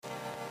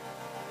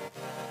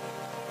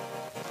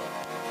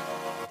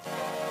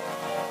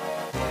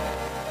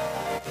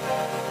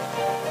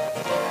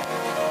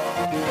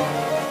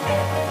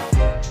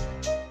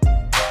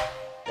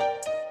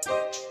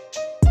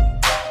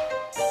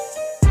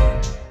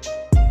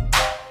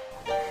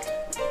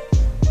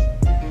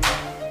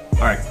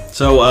All right,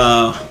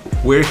 so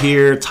we're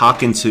here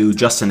talking to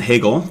Justin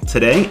Hagel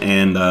today,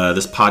 and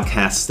this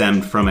podcast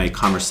stemmed from a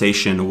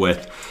conversation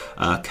with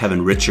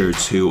Kevin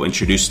Richards, who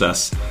introduced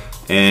us.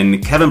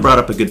 And Kevin brought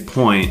up a good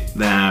point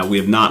that we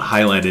have not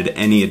highlighted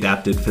any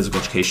adapted physical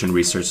education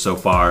research so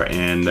far,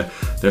 and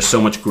there's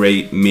so much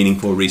great,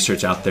 meaningful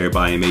research out there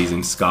by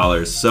amazing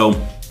scholars. So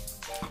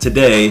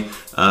today,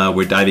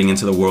 we're diving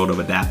into the world of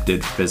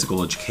adapted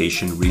physical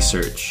education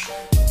research.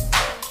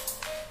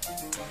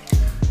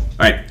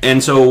 All right,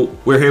 and so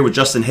we're here with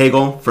Justin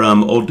Hagel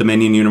from Old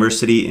Dominion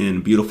University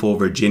in beautiful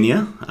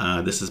Virginia.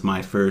 This is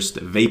my first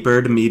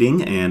Vapored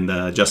meeting,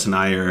 and Justin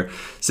and I are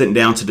sitting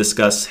down to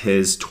discuss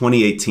his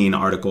 2018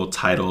 article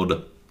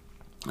titled,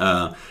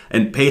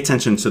 and pay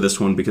attention to this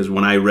one because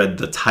when I read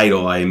the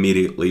title, I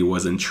immediately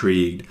was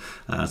intrigued.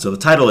 So the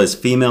title is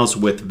Females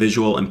with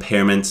Visual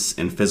Impairments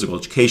in Physical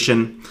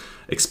Education,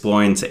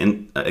 Exploring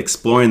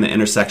the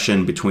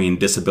Intersection Between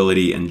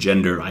Disability and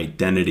Gender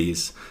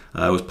Identities.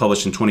 It was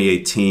published in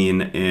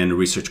 2018 in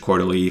Research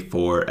Quarterly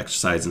for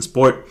Exercise and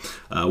Sport.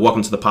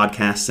 Welcome to the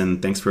podcast,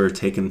 and thanks for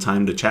taking the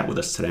time to chat with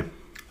us today.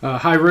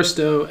 Hi,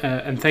 Risto,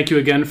 and thank you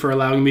again for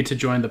allowing me to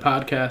join the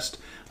podcast.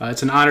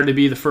 It's an honor to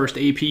be the first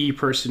APE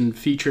person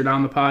featured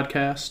on the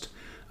podcast.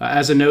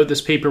 As a note,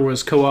 this paper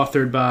was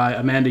co-authored by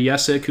Amanda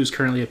Yesick, who's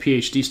currently a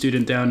PhD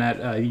student down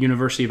at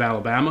University of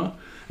Alabama,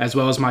 as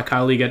well as my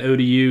colleague at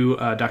ODU,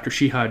 Dr.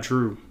 Shihad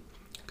Drew.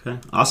 Okay,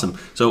 awesome.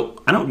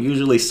 So I don't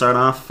usually start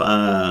off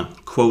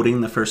quoting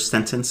the first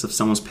sentence of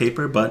someone's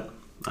paper, but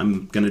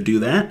I'm going to do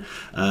that.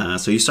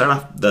 So you start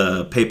off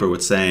the paper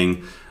with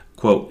saying,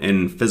 quote,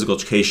 in physical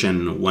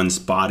education, one's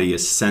body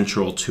is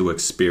central to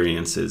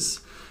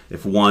experiences.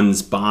 If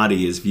one's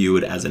body is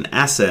viewed as an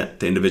asset,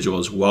 the individual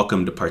is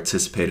welcome to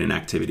participate in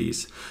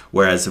activities.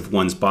 Whereas if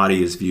one's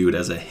body is viewed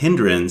as a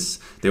hindrance,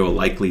 they will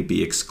likely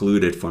be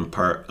excluded from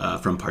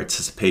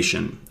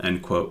participation,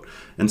 end quote.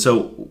 And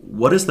so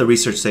what does the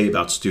research say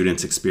about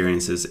students'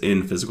 experiences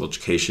in physical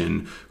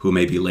education who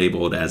may be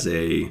labeled as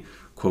a,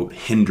 quote,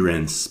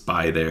 hindrance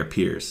by their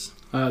peers?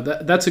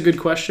 That's a good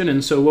question.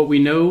 And so what we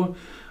know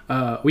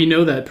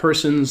that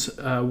persons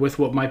with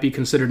what might be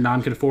considered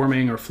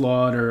non-conforming or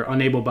flawed or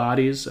unable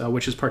bodies,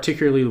 which is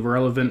particularly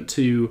relevant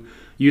to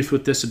youth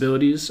with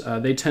disabilities,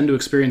 they tend to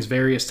experience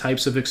various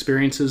types of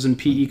experiences in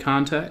PE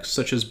contexts,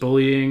 such as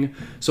bullying,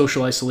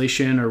 social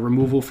isolation, or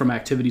removal from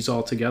activities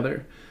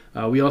altogether.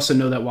 We also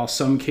know that while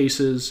some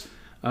cases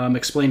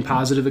explain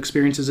positive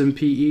experiences in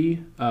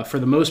PE, for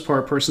the most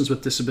part, persons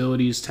with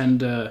disabilities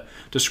tend to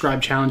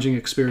describe challenging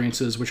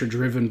experiences which are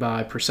driven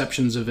by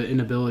perceptions of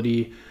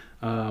inability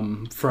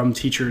from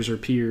teachers or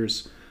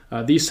peers.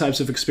 These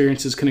types of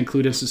experiences can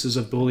include instances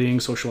of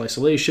bullying, social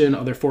isolation,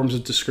 other forms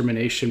of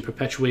discrimination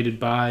perpetuated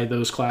by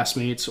those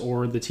classmates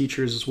or the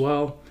teachers as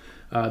well.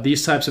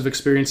 These types of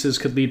experiences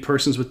could lead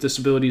persons with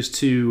disabilities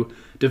to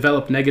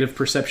develop negative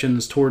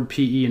perceptions toward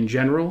PE in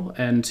general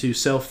and to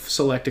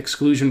self-select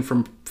exclusion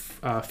from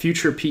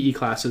future PE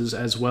classes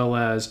as well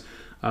as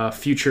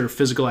future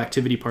physical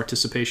activity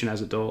participation as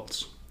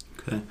adults.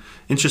 Okay,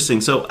 interesting.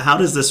 So how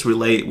does this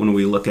relate when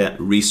we look at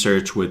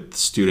research with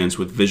students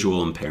with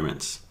visual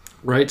impairments?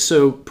 Right,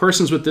 so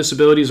persons with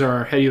disabilities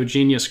are a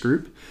heterogeneous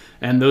group,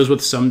 and those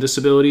with some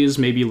disabilities,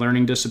 maybe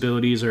learning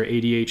disabilities or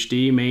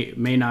ADHD,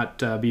 may not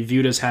be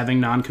viewed as having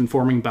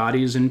non-conforming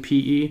bodies in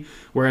PE,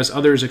 whereas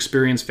others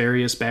experience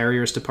various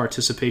barriers to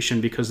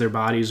participation because their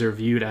bodies are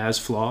viewed as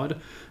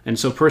flawed. And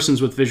so persons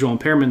with visual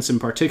impairments in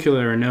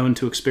particular are known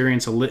to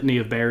experience a litany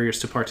of barriers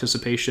to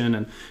participation,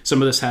 and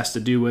some of this has to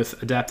do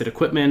with adapted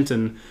equipment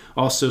and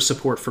also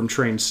support from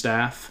trained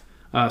staff.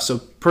 So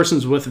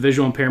persons with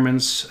visual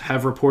impairments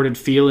have reported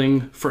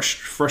feeling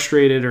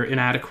frustrated or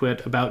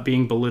inadequate about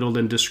being belittled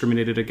and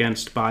discriminated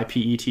against by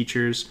PE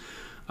teachers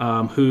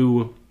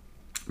who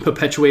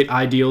perpetuate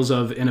ideals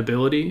of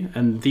inability,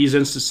 and these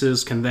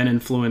instances can then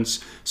influence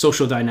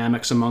social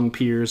dynamics among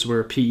peers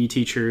where PE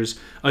teachers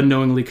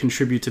unknowingly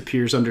contribute to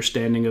peers'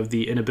 understanding of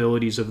the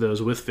inabilities of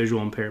those with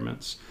visual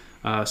impairments.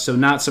 So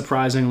not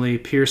surprisingly,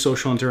 peer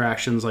social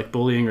interactions like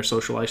bullying or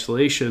social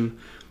isolation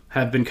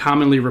have been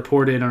commonly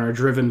reported and are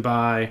driven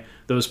by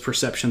those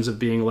perceptions of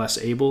being less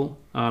able.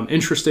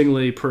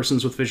 Interestingly,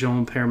 persons with visual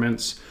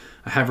impairments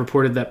have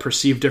reported that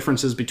perceived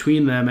differences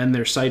between them and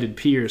their sighted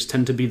peers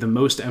tend to be the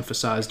most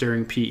emphasized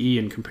during PE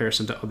in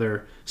comparison to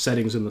other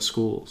settings in the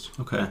schools.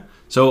 Okay.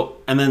 So,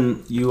 and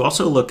then you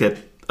also look at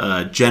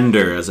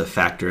gender as a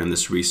factor in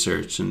this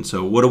research. And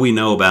so what do we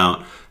know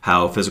about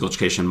how physical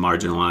education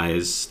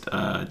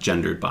marginalized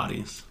gendered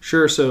bodies?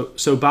 Sure.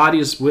 So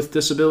bodies with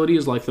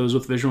disabilities, like those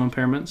with visual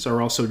impairments,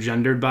 are also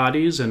gendered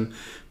bodies, and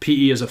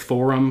PE is a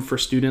forum for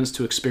students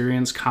to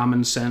experience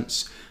common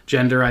sense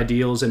gender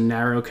ideals and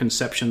narrow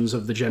conceptions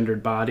of the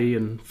gendered body.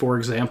 And for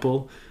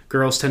example,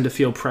 girls tend to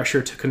feel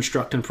pressure to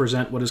construct and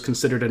present what is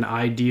considered an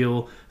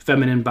ideal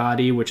feminine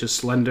body, which is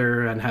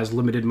slender and has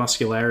limited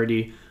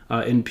muscularity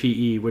in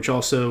PE, which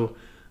also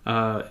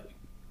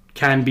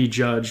can be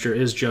judged or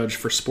is judged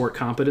for sport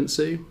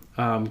competency.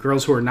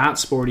 Girls who are not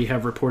sporty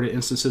have reported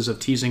instances of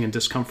teasing and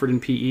discomfort in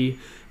PE,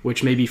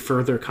 which may be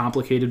further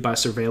complicated by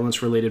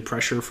surveillance-related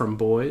pressure from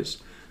boys.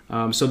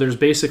 So there's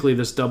basically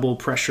this double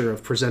pressure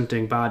of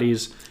presenting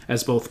bodies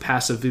as both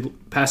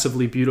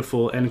passively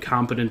beautiful and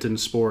competent in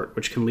sport,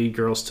 which can lead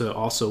girls to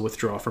also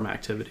withdraw from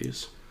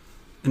activities.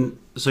 And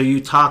so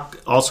you talk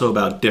also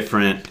about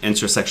different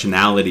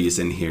intersectionalities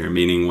in here,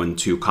 meaning when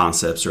two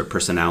concepts or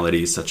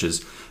personalities such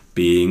as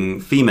being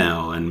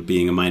female and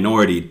being a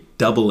minority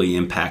doubly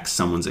impacts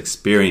someone's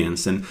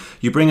experience. And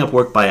you bring up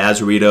work by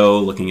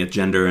Azzarito looking at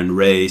gender and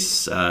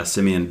race,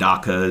 Simeon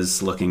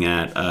Dacas looking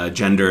at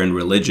gender and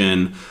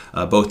religion,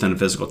 both in a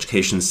physical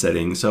education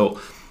setting. So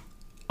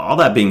all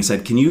that being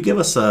said, can you give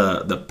us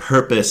the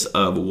purpose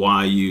of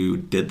why you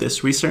did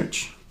this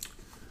research?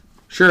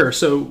 Sure.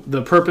 So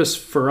the purpose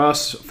for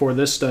us for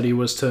this study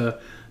was to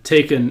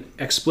take an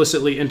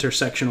explicitly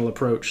intersectional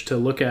approach to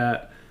look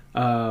at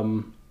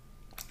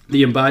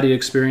the embodied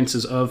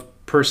experiences of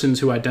persons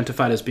who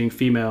identified as being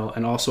female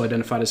and also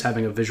identified as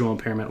having a visual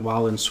impairment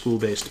while in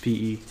school-based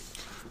PE.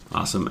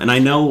 Awesome. And I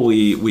know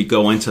we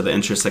go into the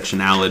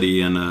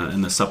intersectionality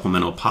in the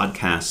supplemental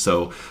podcast,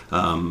 so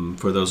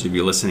for those of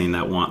you listening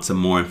that want some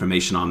more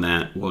information on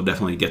that, we'll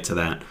definitely get to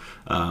that.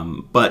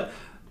 But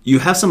you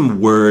have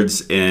some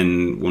words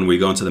when we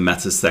go into the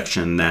methods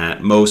section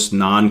that most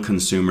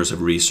non-consumers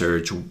of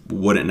research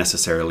wouldn't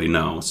necessarily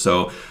know.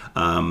 So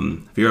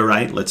if you're all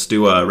right, let's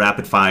do a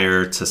rapid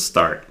fire to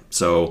start.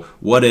 So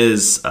what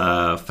is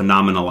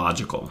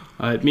phenomenological?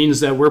 It means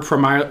that we're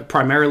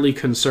primarily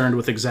concerned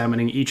with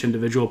examining each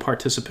individual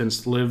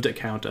participant's lived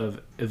account of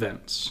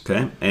events.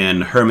 Okay.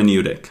 And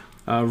hermeneutic?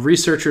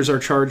 Researchers are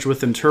charged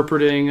with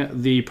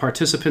interpreting the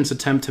participants'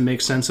 attempt to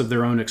make sense of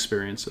their own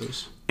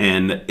experiences.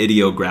 And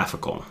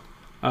ideographical?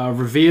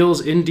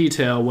 Reveals in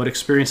detail what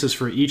experiences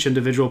for each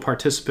individual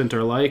participant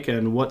are like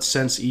and what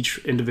sense each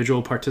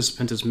individual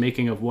participant is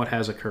making of what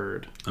has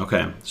occurred.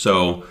 Okay,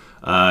 so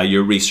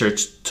your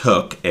research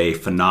took a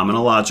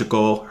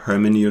phenomenological,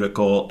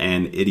 hermeneutical,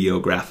 and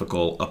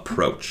ideographical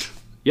approach.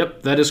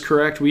 Yep, that is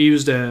correct. We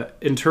used an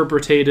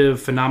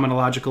interpretative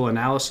phenomenological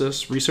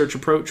analysis research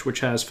approach, which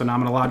has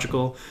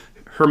phenomenological,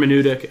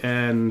 hermeneutic,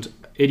 and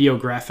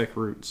ideographic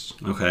roots.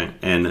 Okay,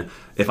 and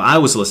if I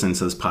was listening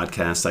to this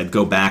podcast, I'd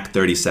go back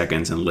 30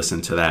 seconds and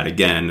listen to that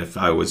again if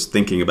I was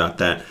thinking about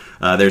that.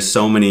 There's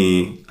so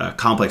many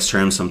complex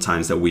terms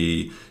sometimes that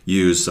we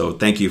use, so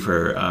thank you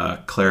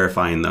for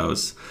clarifying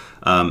those.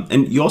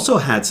 And you also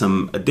had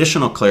some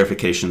additional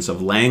clarifications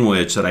of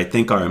language that I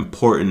think are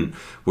important,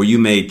 where you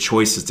made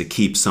choices to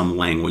keep some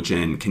language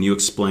in. Can you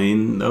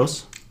explain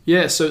those?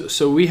 Yeah,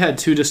 so we had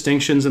two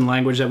distinctions in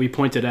language that we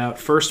pointed out.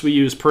 First, we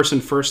use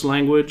person-first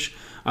language.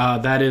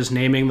 That is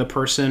naming the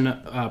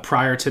person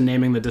prior to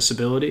naming the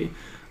disability.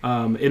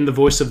 In the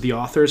voice of the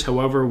authors,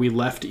 however, we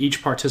left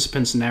each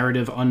participant's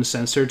narrative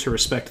uncensored to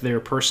respect their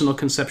personal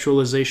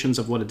conceptualizations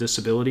of what a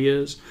disability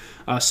is.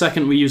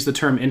 Second, we use the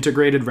term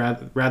integrated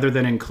rather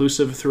than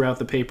inclusive throughout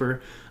the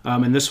paper,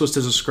 and this was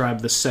to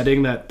describe the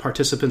setting that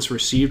participants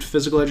received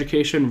physical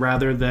education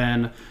rather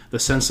than the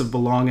sense of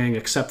belonging,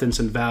 acceptance,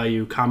 and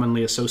value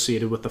commonly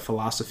associated with the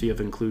philosophy of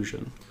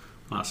inclusion.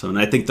 Awesome, and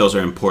I think those are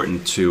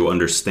important to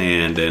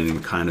understand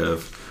and kind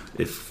of,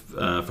 if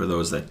for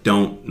those that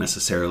don't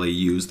necessarily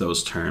use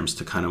those terms,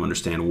 to kind of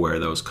understand where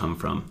those come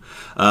from.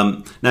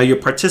 Now, your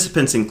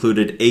participants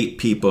included 8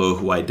 people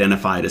who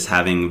identified as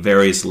having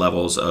various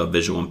levels of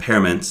visual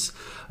impairments.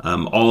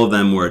 All of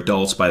them were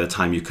adults by the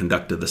time you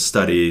conducted the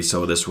study,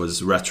 so this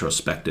was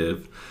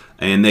retrospective.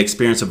 And they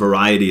experienced a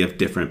variety of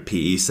different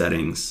PE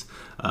settings.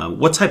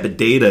 What type of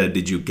data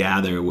did you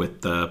gather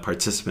with the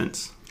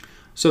participants?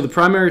 So the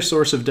primary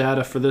source of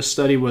data for this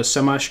study was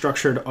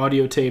semi-structured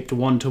audio-taped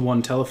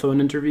one-to-one telephone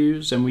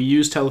interviews, and we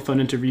used telephone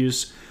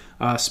interviews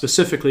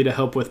specifically to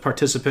help with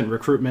participant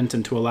recruitment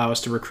and to allow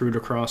us to recruit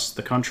across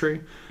the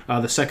country.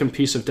 The second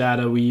piece of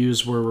data we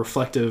used were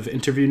reflective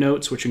interview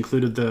notes, which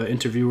included the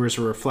interviewers'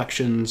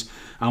 reflections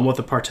on what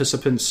the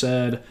participants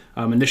said,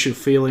 initial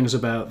feelings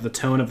about the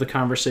tone of the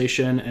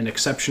conversation, and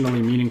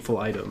exceptionally meaningful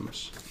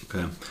items.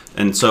 Okay.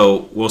 And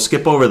so we'll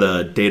skip over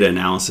the data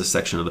analysis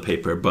section of the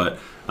paper, but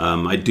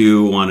I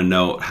do want to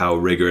note how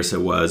rigorous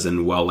it was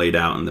and well laid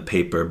out in the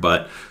paper.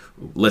 But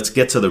let's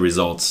get to the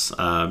results.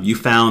 You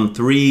found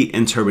 3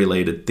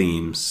 interrelated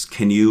themes.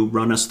 Can you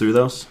run us through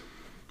those?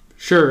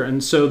 Sure.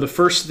 And so the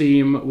first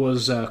theme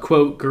was,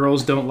 quote,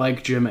 girls don't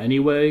like gym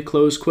anyway,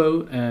 close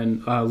quote,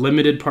 and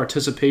limited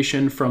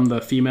participation from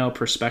the female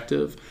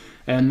perspective.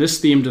 And this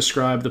theme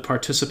described the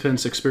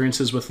participants'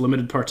 experiences with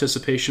limited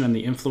participation and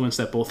the influence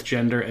that both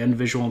gender and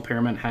visual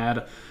impairment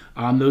had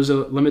on those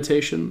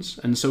limitations.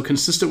 And so,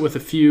 consistent with a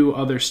few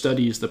other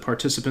studies, the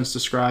participants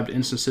described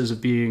instances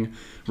of being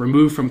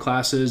removed from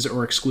classes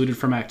or excluded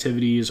from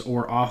activities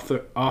or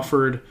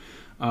offered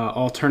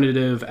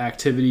alternative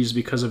activities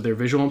because of their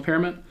visual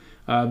impairment.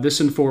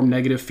 This informed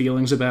negative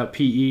feelings about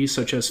PE,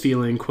 such as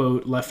feeling,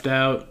 quote, left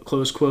out,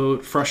 close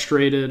quote,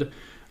 frustrated,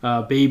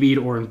 babied,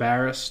 or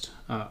embarrassed.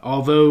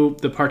 Although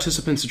the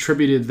participants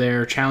attributed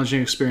their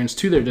challenging experience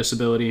to their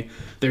disability,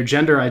 their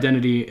gender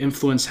identity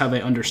influenced how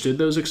they understood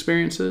those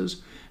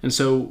experiences. And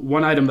so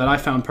one item that I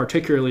found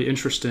particularly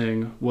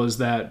interesting was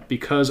that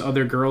because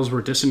other girls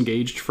were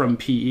disengaged from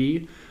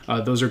PE,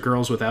 those are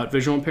girls without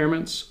visual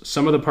impairments,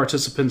 some of the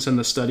participants in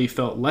the study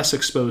felt less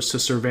exposed to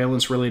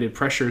surveillance-related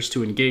pressures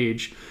to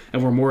engage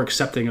and were more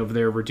accepting of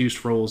their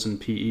reduced roles in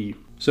PE.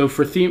 So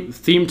for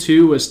theme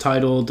 2 was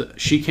titled,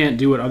 She Can't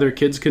Do What Other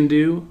Kids Can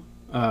Do,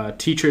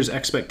 Teachers'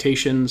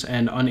 Expectations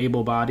and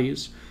Unable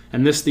Bodies.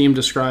 And this theme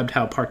described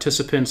how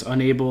participants'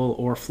 unable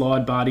or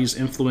flawed bodies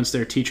influence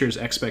their teachers'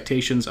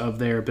 expectations of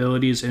their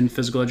abilities in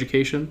physical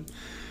education.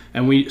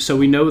 And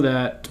we know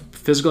that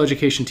physical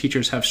education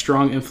teachers have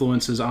strong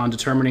influences on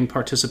determining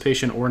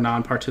participation or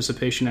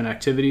non-participation in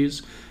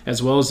activities,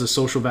 as well as the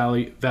social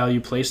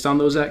value placed on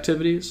those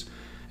activities.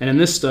 And in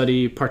this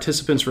study,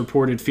 participants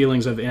reported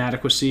feelings of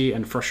inadequacy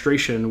and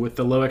frustration with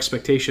the low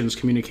expectations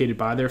communicated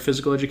by their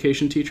physical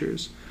education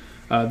teachers.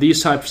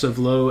 These types of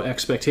low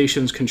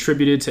expectations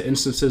contributed to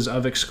instances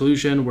of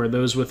exclusion where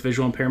those with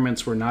visual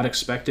impairments were not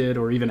expected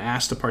or even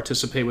asked to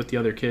participate with the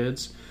other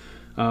kids.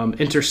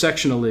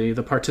 Intersectionally,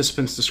 the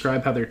participants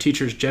describe how their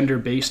teachers'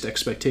 gender-based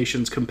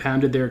expectations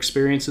compounded their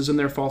experiences in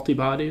their faulty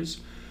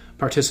bodies.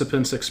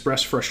 Participants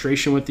expressed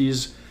frustration with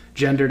these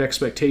gendered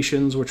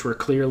expectations, which were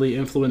clearly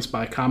influenced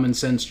by common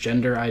sense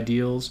gender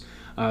ideals,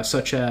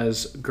 such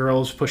as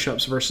girls'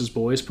 push-ups versus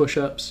boys'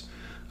 push-ups.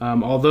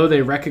 Although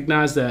they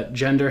recognized that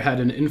gender had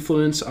an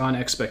influence on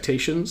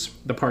expectations,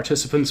 the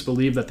participants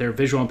believed that their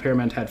visual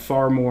impairment had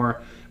far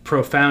more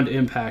profound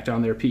impact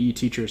on their PE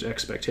teachers'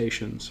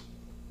 expectations.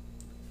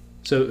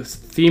 So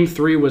theme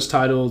 3 was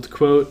titled,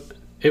 quote,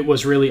 It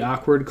Was Really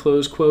Awkward,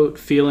 close quote,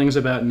 Feelings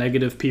About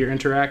Negative Peer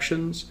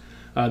Interactions.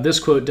 This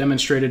quote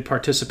demonstrated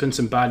participants'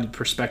 embodied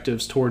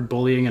perspectives toward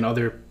bullying and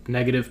other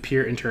negative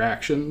peer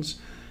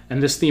interactions.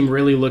 And this theme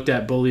really looked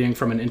at bullying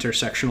from an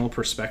intersectional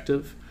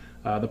perspective.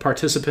 The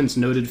participants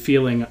noted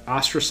feeling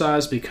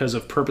ostracized because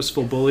of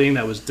purposeful bullying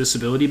that was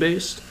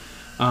disability-based.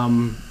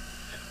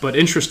 But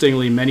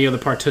interestingly, many of the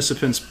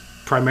participants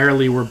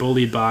primarily were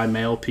bullied by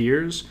male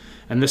peers.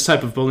 And this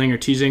type of bullying or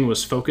teasing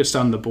was focused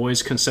on the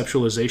boys'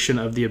 conceptualization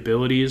of the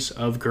abilities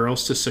of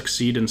girls to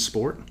succeed in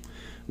sport.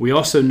 We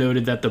also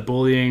noted that the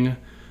bullying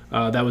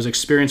that was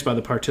experienced by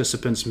the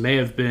participants may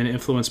have been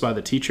influenced by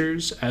the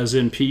teachers, as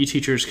in PE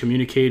teachers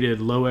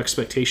communicated low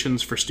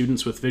expectations for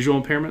students with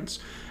visual impairments,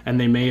 and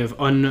they may have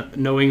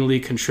unknowingly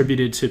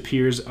contributed to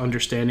peers'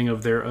 understanding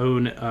of their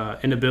own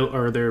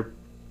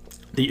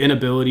the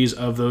inabilities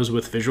of those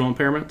with visual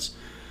impairments.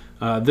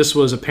 This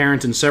was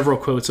apparent in several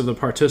quotes of the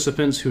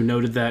participants who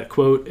noted that,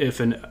 quote, if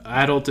an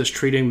adult is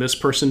treating this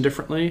person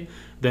differently,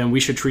 then we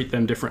should treat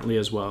them differently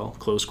as well,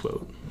 close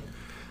quote.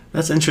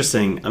 That's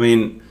interesting. I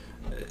mean,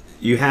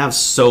 you have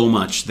so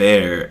much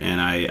there,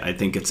 and I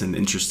think it's an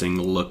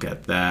interesting look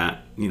at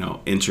that,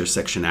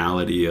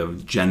 intersectionality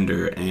of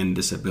gender and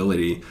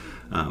disability.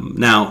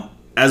 Now,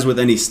 as with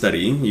any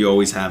study, you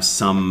always have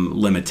some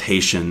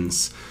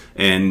limitations,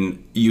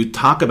 and you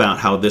talk about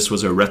how this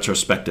was a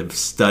retrospective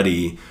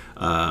study,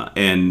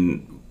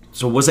 and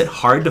so was it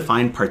hard to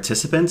find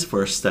participants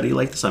for a study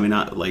like this? I mean,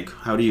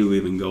 how do you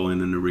even go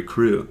in and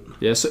recruit?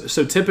 Yeah,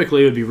 so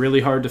typically it would be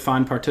really hard to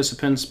find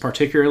participants,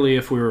 particularly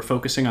if we were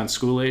focusing on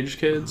school-age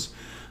kids.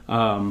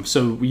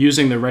 So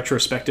using the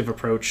retrospective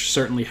approach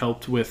certainly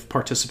helped with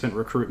participant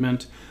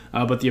recruitment,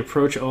 but the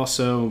approach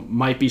also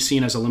might be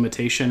seen as a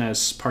limitation,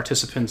 as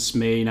participants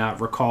may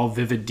not recall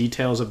vivid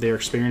details of their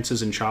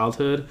experiences in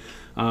childhood.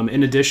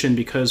 In addition,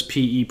 because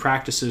PE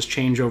practices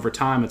change over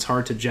time, it's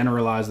hard to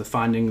generalize the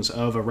findings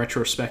of a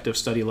retrospective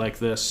study like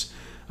this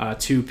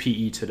to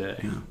PE today.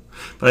 Yeah.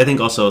 But I think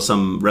also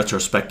some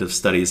retrospective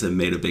studies have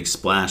made a big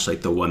splash,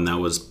 like the one that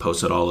was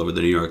posted all over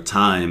the New York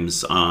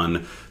Times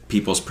on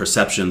people's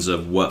perceptions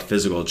of what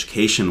physical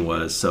education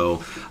was.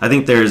 So I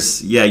think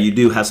you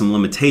do have some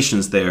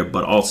limitations there,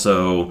 but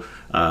also,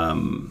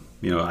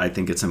 I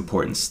think it's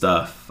important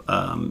stuff.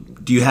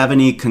 Do you have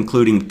any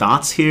concluding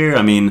thoughts here?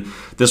 I mean,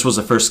 this was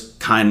the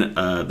first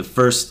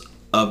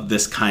of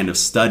this kind of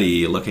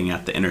study looking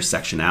at the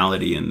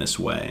intersectionality in this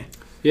way.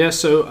 Yeah,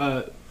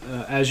 so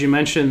as you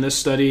mentioned, this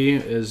study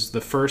is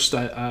the first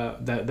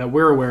that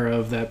we're aware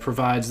of that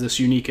provides this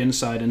unique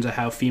insight into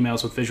how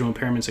females with visual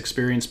impairments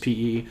experience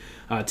PE,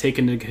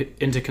 taking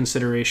into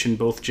consideration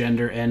both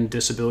gender and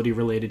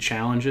disability-related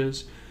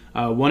challenges.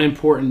 One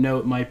important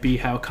note might be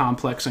how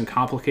complex and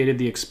complicated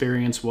the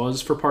experience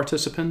was for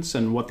participants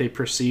and what they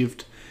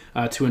perceived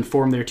to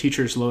inform their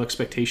teachers' low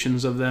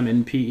expectations of them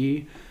in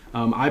PE.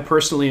 I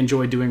personally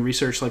enjoy doing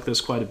research like this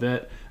quite a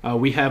bit.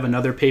 We have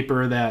another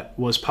paper that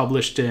was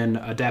published in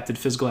Adapted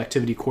Physical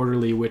Activity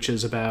Quarterly, which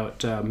is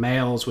about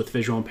males with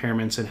visual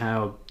impairments and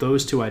how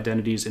those two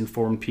identities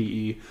inform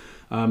PE.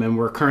 And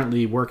we're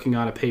currently working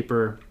on a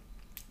paper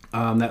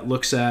that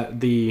looks at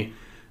the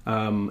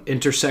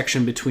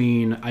intersection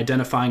between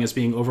identifying as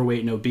being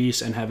overweight and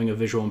obese and having a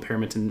visual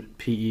impairment in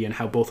PE, and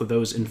how both of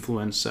those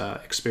influence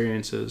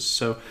experiences.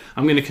 So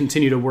I'm going to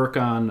continue to work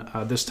on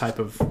this type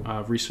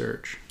of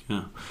research.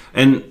 Yeah.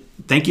 And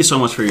thank you so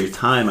much for your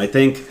time. I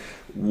think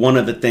one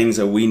of the things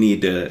that we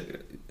need to,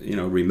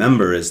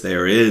 remember is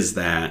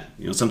that,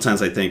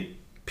 sometimes I think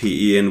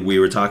PE, and we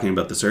were talking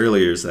about this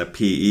earlier, is that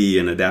PE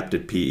and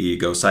adapted PE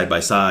go side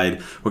by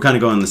side. We're kind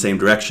of going in the same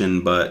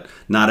direction, but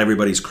not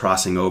everybody's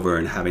crossing over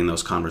and having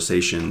those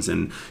conversations.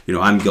 And,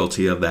 I'm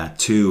guilty of that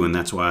too. And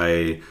that's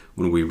why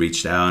when we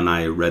reached out and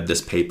I read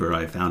this paper,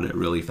 I found it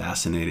really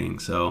fascinating.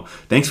 So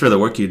thanks for the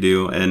work you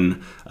do.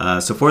 And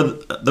so for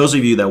those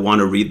of you that want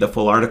to read the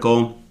full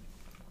article,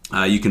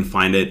 you can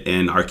find it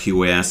in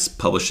RQAS,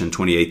 published in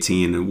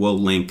 2018, and we'll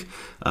link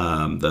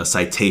the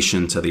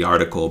citation to the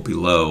article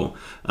below.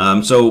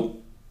 So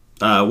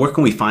where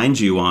can we find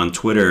you on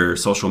Twitter,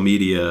 social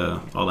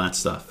media, all that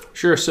stuff?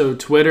 Sure. So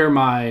Twitter,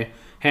 my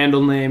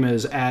handle name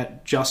is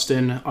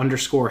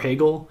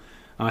 @Justin_Hagel.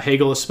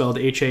 Hagel is spelled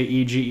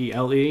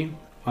Haegele.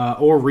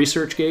 Or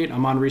ResearchGate.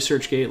 I'm on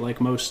ResearchGate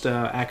like most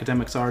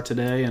academics are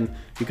today, and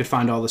you could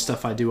find all the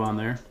stuff I do on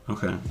there.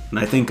 Okay. And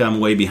I think I'm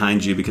way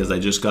behind you because I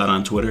just got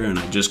on Twitter and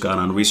I just got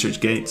on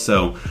ResearchGate.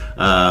 So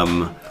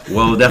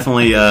we'll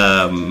definitely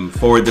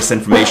forward this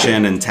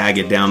information and tag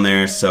it down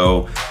there.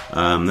 So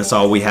that's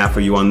all we have for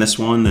you on this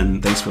one,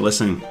 and thanks for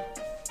listening.